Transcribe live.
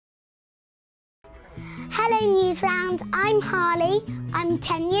Hello Newsround, I'm Harley. I'm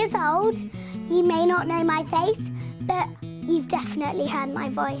 10 years old. You may not know my face, but you've definitely heard my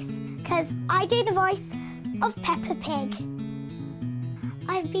voice, because I do the voice of Peppa Pig.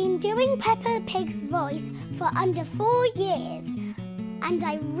 I've been doing Peppa Pig's voice for under 4 years, and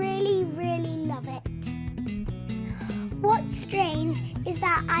I really, really love it. What's strange is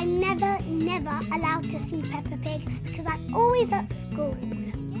that I'm never allowed to see Peppa Pig because I'm always at school.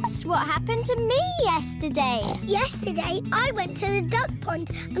 That's what happened to me yesterday. Yesterday, I went to the duck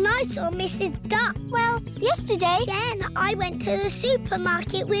pond and I saw Mrs. Duck. Well, yesterday... Then I went to the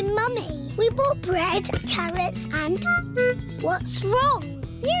supermarket with Mummy. We bought bread, carrots and... What's wrong?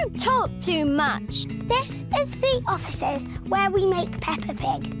 You talk too much. This is the offices where we make Peppa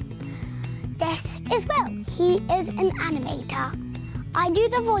Pig. This is Will. He is an animator. I do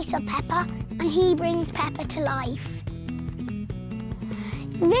the voice of Peppa and he brings Peppa to life.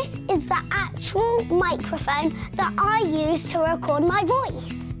 This is the actual microphone that I use to record my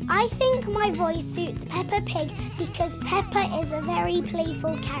voice. I think my voice suits Peppa Pig because Peppa is a very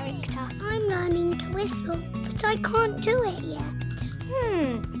playful character. I'm learning to whistle, but I can't do it yet.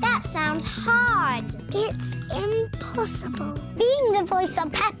 That sounds hard. It's impossible. Being the voice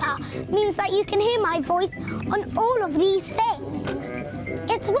of Peppa means that you can hear my voice on all of these things.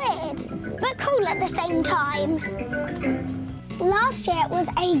 It's weird, but cool at the same time. Last year was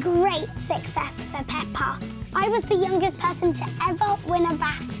a great success for Peppa. I was the youngest person to ever win a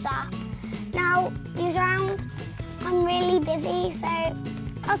BAFTA. Now, Newsround, I'm really busy, so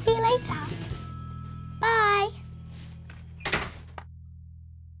I'll see you later.